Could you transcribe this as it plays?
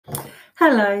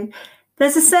Hello.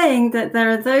 There's a saying that there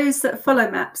are those that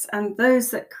follow maps and those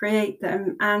that create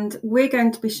them, and we're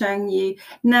going to be showing you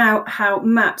now how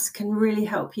maps can really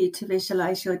help you to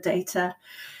visualize your data.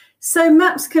 So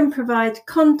maps can provide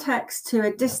context to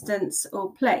a distance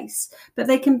or place, but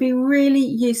they can be really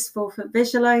useful for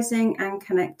visualizing and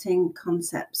connecting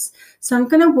concepts. So I'm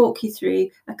going to walk you through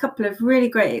a couple of really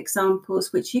great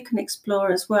examples which you can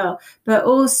explore as well, but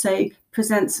also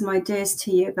present some ideas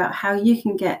to you about how you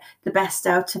can get the best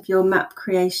out of your map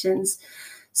creations.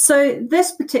 So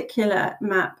this particular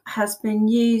map has been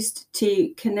used to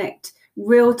connect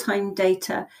real-time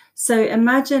data. So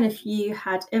imagine if you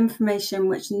had information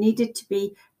which needed to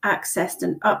be accessed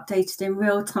and updated in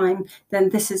real time, then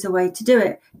this is a way to do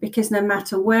it, because no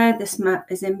matter where this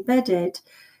map is embedded,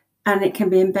 and it can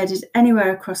be embedded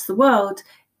anywhere across the world,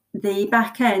 the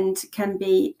back end can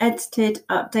be edited,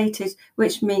 updated,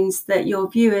 which means that your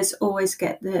viewers always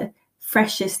get the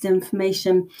freshest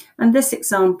information. And this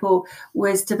example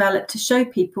was developed to show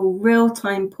people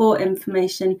real-time port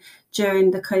information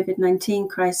during the COVID-19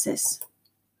 crisis.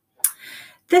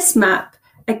 This map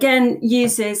again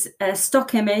uses a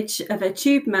stock image of a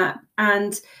tube map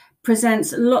and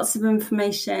presents lots of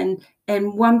information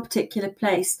in one particular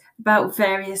place about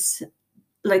various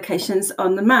locations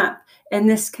on the map. In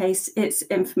this case, it's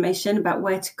information about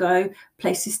where to go,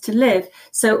 places to live.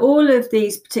 So all of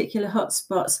these particular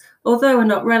hotspots, although are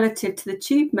not relative to the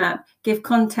tube map, give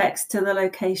context to the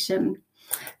location.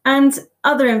 And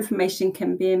other information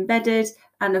can be embedded,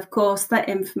 and of course that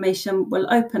information will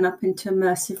open up into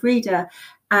Immersive Reader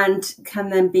and can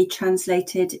then be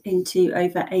translated into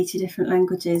over 80 different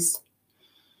languages.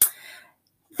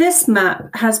 This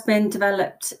map has been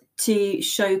developed to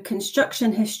show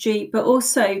construction history, but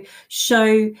also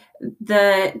show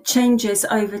the changes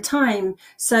over time.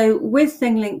 So with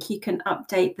ThingLink, you can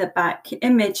update the back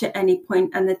image at any point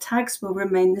and the tags will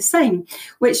remain the same,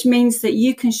 which means that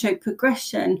you can show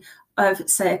progression of,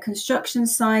 say, a construction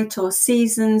site or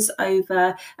seasons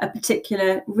over a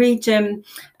particular region,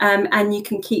 and you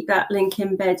can keep that link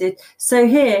embedded. So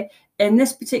here, in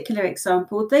this particular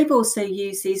example, they've also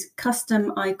used these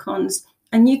custom icons,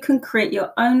 and you can create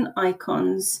your own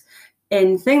icons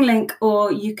in ThingLink,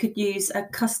 or you could use a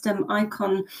custom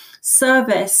icon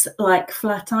service like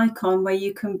Flat Icon, where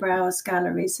you can browse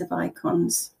galleries of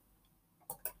icons.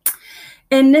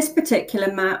 In this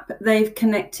particular map, they've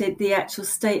connected the actual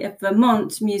state of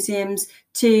Vermont museums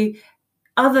to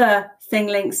other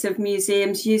ThingLinks of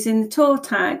museums using the tour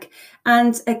tag.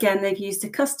 And again, they've used a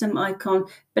custom icon,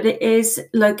 but it is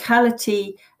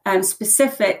locality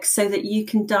specific, so that you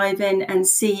can dive in and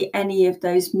see any of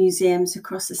those museums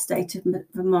across the state of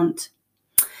Vermont.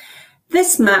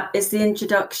 This map is the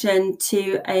introduction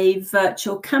to a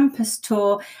virtual campus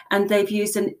tour, and they've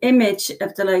used an image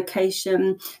of the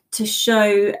location to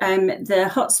show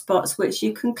the hotspots, which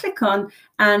you can click on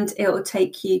and it will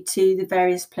take you to the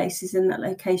various places in that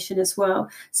location as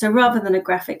well. So rather than a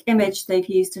graphic image, they've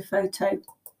used a photo.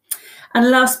 And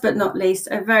last but not least,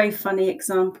 a very funny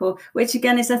example, which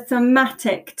again is a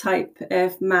thematic type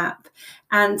of map.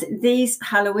 And these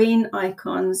Halloween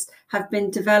icons have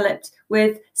been developed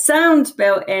with sound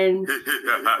built in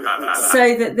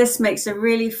so that this makes a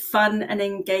really fun and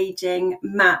engaging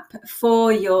map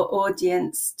for your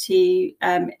audience to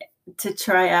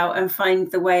try out and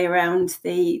find the way around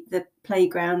the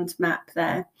playground map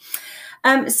there.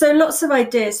 So lots of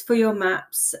ideas for your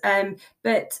maps,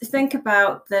 but think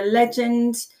about the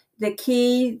legend, the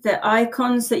key, the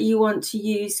icons that you want to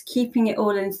use, keeping it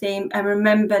all in theme, and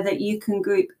remember that you can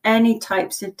group any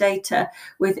types of data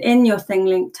within your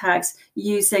ThingLink tags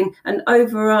using an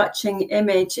overarching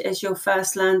image as your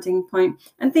first landing point.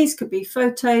 And these could be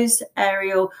photos,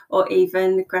 aerial, or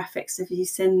even graphics if you've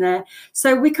seen there.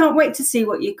 So we can't wait to see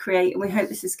what you create, and we hope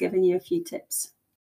this has given you a few tips.